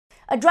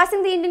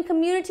Addressing the Indian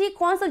community,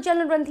 Consul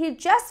General Ranthir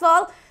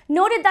Jaiswal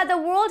noted that the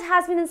world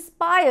has been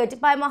inspired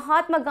by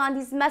Mahatma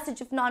Gandhi's message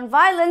of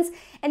non-violence,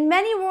 and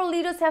many world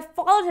leaders have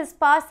followed his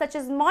path, such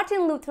as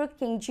Martin Luther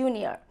King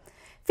Jr.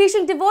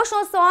 Featuring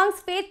devotional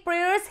songs, faith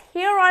prayers,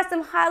 here are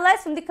some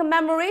highlights from the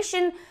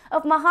commemoration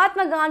of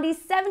Mahatma Gandhi's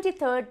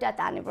 73rd death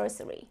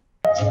anniversary.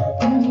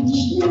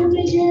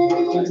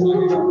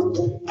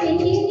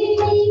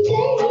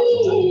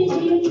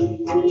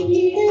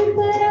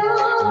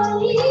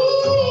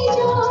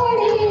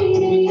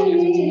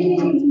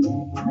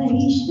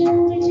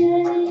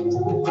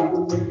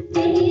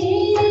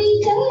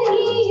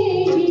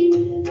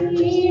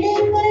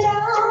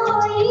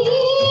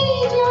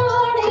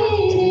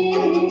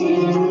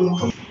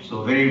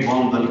 So very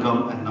warm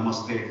welcome and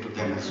namaste to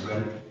them as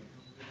well.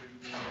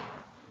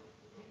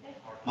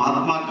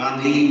 Mahatma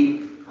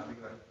Gandhi,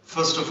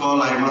 first of all,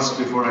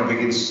 before I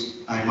begin,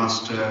 I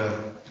must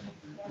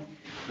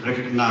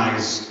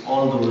recognize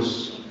all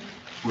those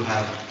who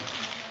have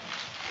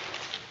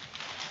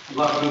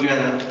got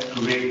together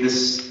to make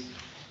this,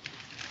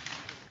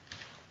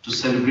 to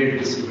celebrate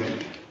this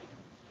event.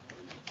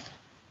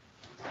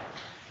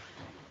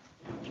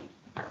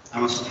 I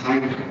must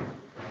thank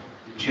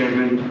the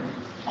chairman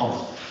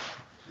of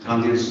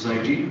Gandhian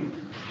Society,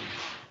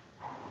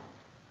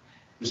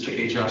 Mr.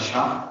 H.R.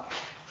 Shah,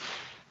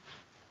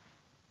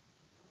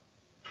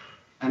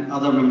 and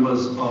other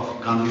members of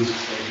Gandhian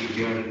Society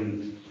here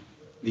in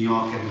New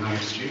York and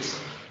United States,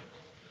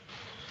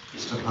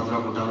 Mr.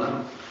 Bhadra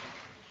Butala,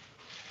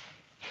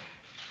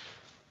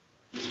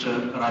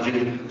 Mr.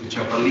 Rajan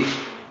Vichapalli,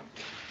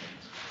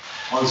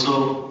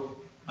 also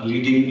a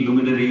leading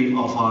luminary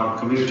of our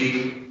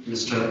community,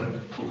 Mr.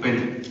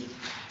 Upen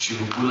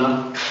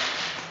Chivukula,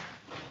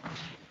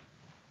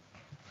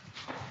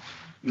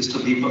 Mr.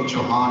 Deepak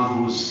Chauhan,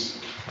 who's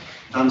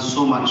done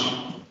so much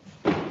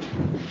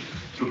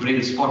to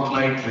bring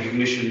spotlight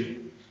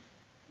recognition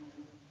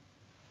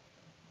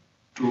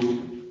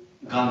to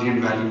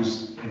Gandhian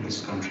values in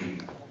this country,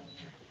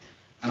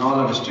 and all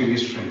our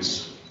distinguished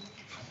friends.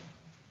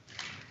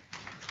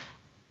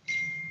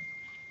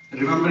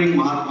 Remembering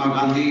Mahatma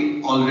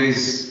Gandhi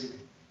always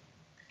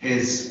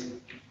is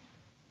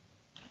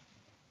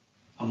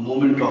a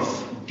moment of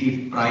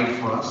deep pride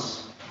for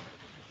us.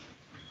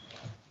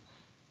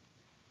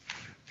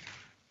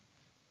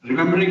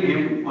 Remembering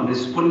him on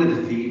his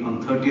Punyatithi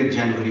on 30th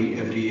January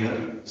every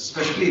year,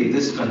 especially in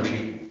this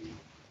country,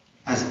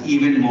 has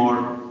even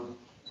more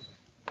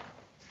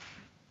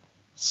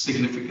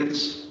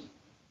significance.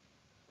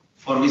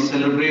 For we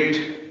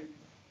celebrate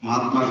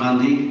Mahatma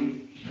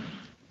Gandhi,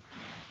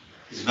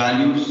 his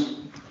values,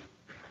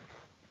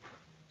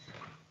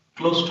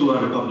 close to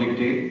our Republic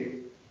Day,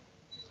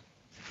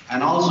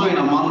 and also in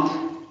a month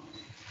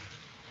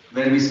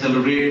where we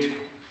celebrate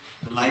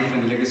the life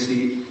and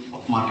legacy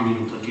of Martin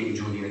Luther King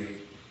Jr.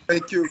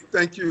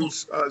 Thank you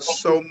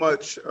so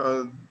much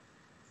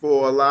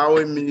for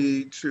allowing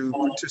me to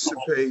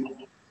participate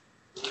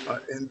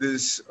in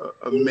this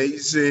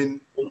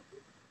amazing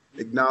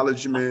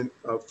acknowledgement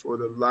for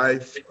the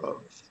life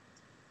of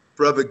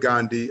Brother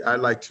Gandhi, I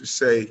like to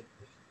say.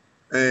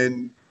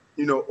 And,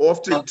 you know,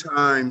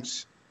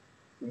 oftentimes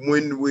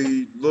when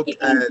we look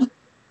at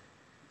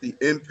the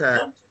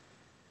impact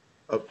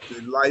of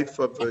the life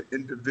of an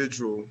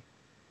individual,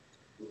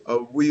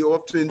 we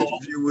often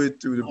view it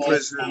through the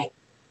prism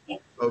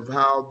of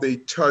how they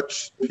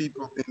touch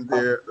people in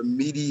their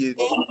immediate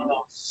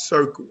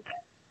circle.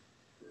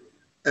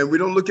 And we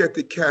don't look at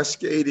the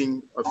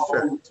cascading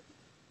effect.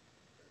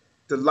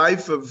 The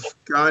life of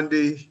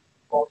Gandhi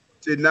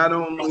did not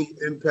only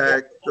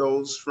impact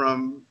those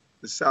from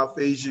the South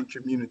Asian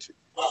community.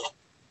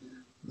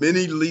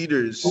 Many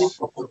leaders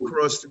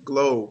across the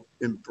globe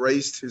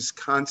embraced his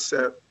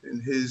concept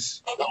and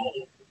his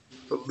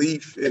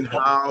belief in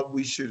how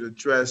we should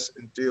address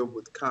and deal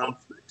with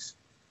conflicts.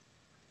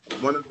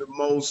 One of the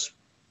most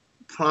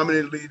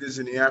prominent leaders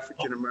in the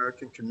African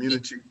American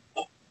community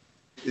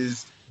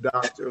is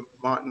Dr.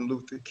 Martin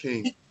Luther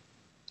King.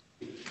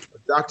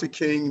 Dr.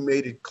 King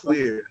made it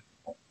clear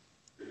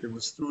it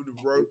was through the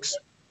works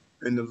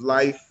and the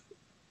life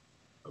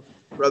of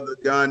Brother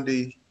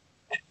Gandhi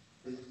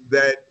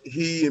that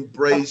he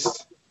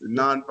embraced the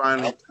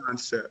nonviolent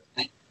concept.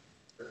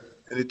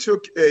 And it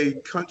took a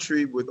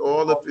country with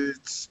all of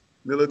its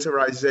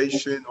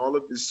militarization, all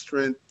of its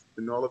strength,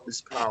 and all of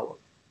its power.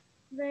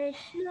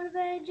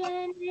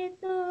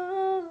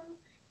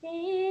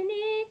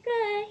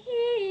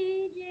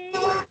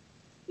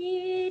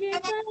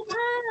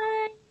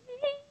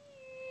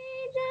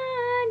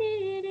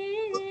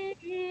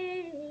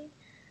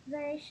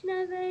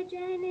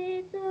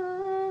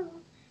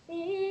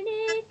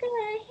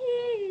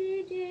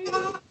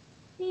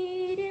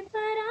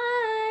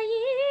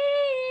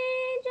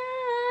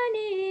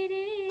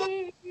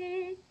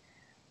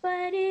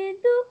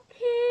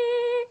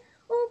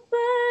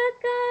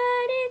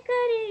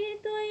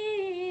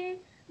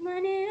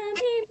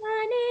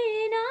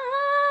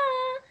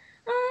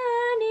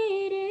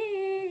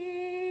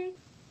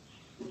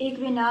 एक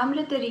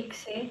विनम्र तरीके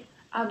से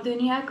आप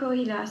दुनिया को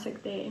हिला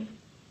सकते हैं.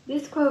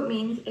 This quote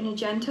means, in a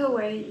gentle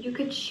way, you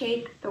could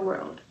shake the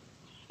world.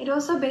 It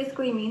also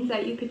basically means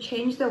that you could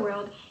change the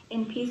world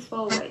in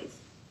peaceful ways.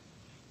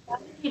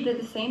 Gandhi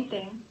did the same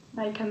thing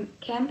by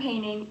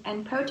campaigning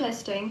and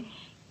protesting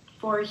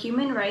for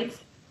human rights,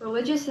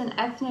 religious and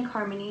ethnic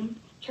harmony,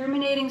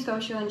 terminating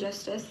social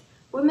injustice,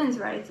 women's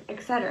rights,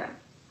 etc.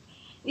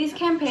 These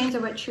campaigns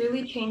are what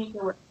truly changed the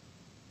world.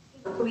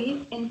 His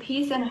belief in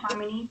peace and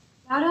harmony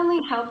not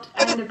only helped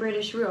end the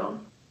British rule,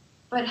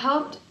 but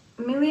helped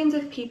millions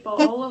of people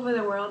all over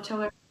the world to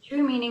learn the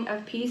true meaning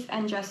of peace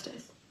and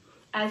justice.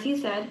 As he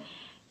said,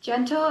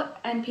 gentle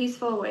and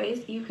peaceful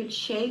ways you could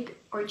shake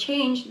or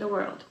change the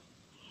world.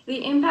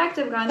 The impact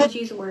of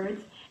Gandhiji's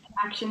words and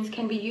actions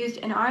can be used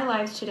in our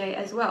lives today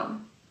as well.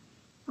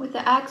 With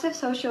the acts of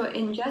social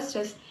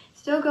injustice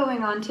still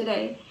going on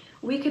today,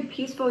 we could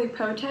peacefully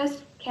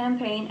protest,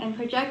 campaign, and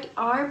project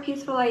our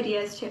peaceful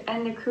ideas to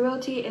end the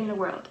cruelty in the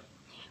world.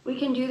 We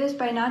can do this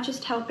by not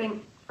just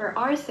helping for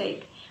our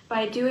sake,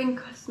 by doing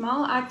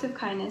small acts of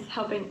kindness,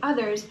 helping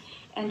others,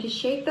 and to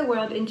shape the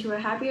world into a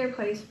happier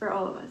place for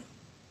all of us.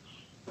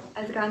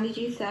 As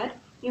Gandhiji said,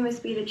 you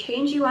must be the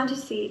change you want to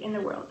see in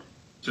the world.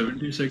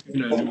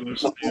 72nd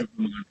anniversary of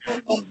the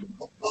Mahatma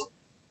Movement.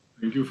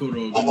 Thank you for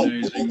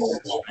organizing this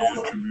prayer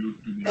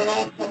tribute to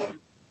Mahatma.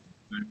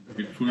 I'm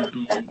grateful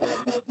to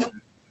the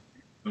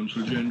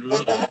Consul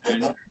General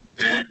and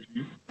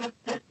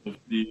of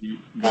the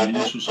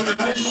Gandhi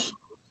Society.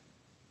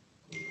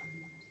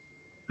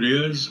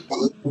 Prayers,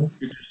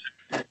 it is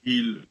to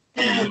heal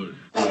the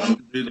world.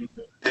 Today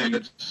the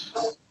things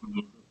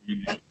about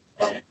healing.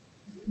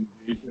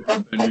 The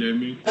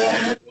pandemic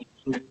and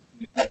also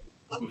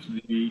of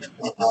the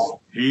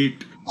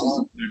hate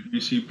that we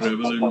see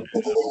prevalent in our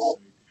society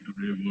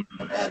today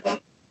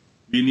worldwide.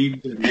 We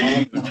need the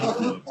healing touch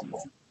of love.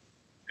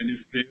 And if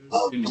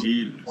prayers can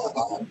heal,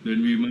 then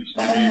we must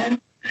pray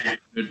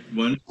that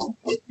once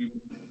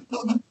people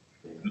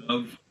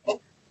love,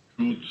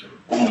 truth,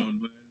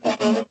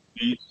 nonviolence,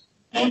 peace,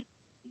 and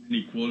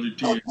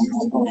equality,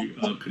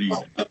 and our creed,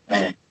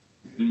 and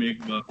make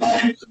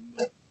Bhakti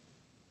symbol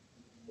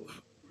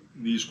of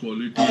these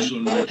qualities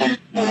on which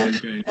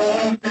humankind.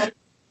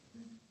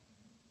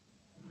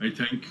 I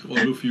thank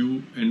all of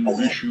you and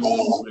wish you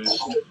all the best,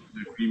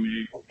 that we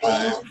may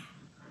triumph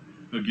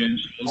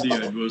against all the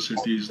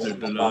adversities that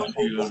the last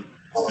year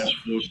has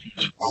forced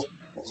us,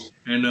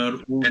 and our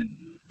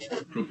own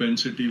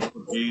propensity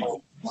for hate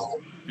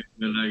and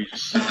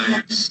malice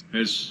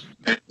has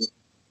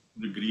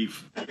the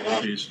grief we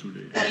face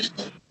today.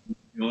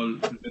 We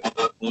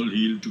all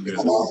heal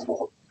together.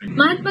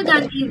 Mahatma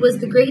Gandhi was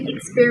the great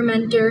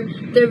experimenter,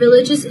 the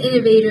religious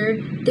innovator,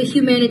 the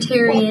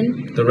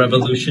humanitarian, the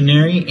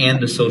revolutionary, and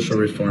the social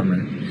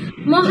reformer.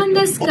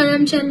 Mohandas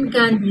Karamchand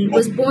Gandhi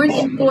was born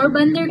in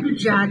Porbandar,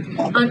 Gujarat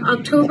on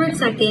October 2,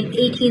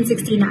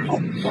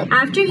 1869.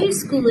 After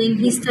his schooling,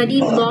 he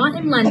studied law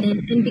in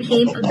London and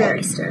became a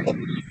barrister.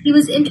 He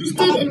was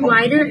interested in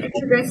wider and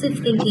progressive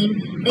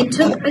thinking and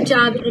took a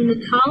job in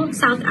Natal,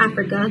 South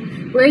Africa,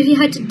 where he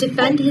had to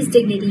defend his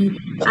dignity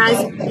as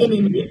an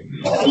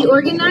Indian. He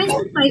organized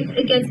the fight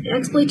against the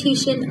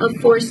exploitation of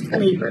forced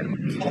labor.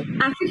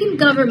 African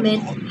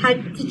government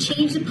had to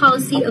change the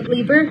policy of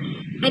labor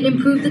and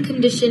improve the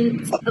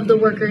conditions of the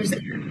workers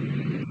there.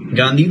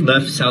 Gandhi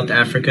left South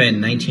Africa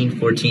in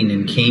 1914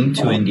 and came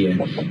to India.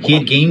 He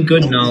had gained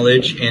good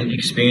knowledge and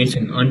experience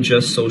in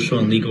unjust social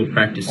and legal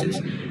practices.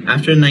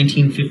 After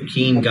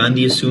 1915,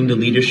 Gandhi assumed the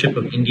leadership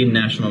of Indian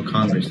National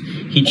Congress.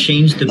 He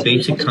changed the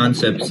basic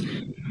concepts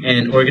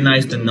and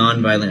organized in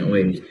non-violent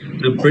ways.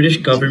 The British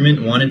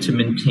government wanted to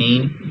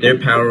maintain their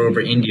power over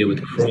India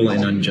with cruel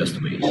and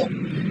unjust ways.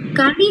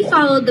 Gandhi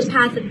followed the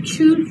path of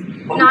truth,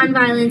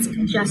 nonviolence,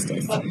 and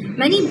justice.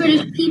 Many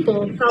British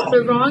people felt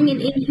the wrong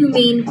and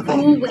inhumane,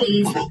 cruel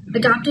ways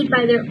adopted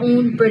by their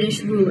own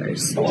British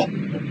rulers.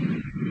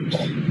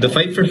 The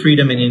fight for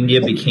freedom in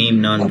India became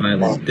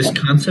nonviolent. This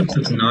concept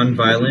of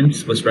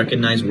nonviolence was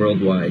recognized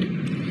worldwide.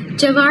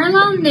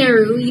 Jawaharlal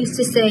Nehru used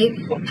to say,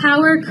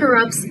 "Power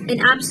corrupts,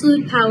 and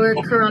absolute power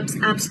corrupts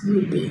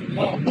absolutely."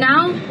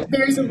 Now,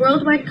 there is a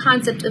worldwide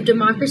concept of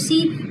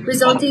democracy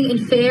resulting in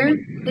fair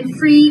and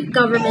free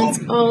governments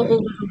all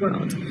over the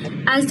world.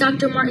 As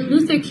Dr. Martin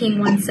Luther King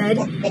once said,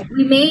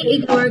 we may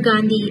ignore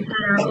Gandhi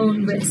at our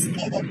own risk.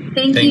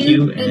 Thank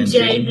you, and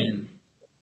Jai Hind.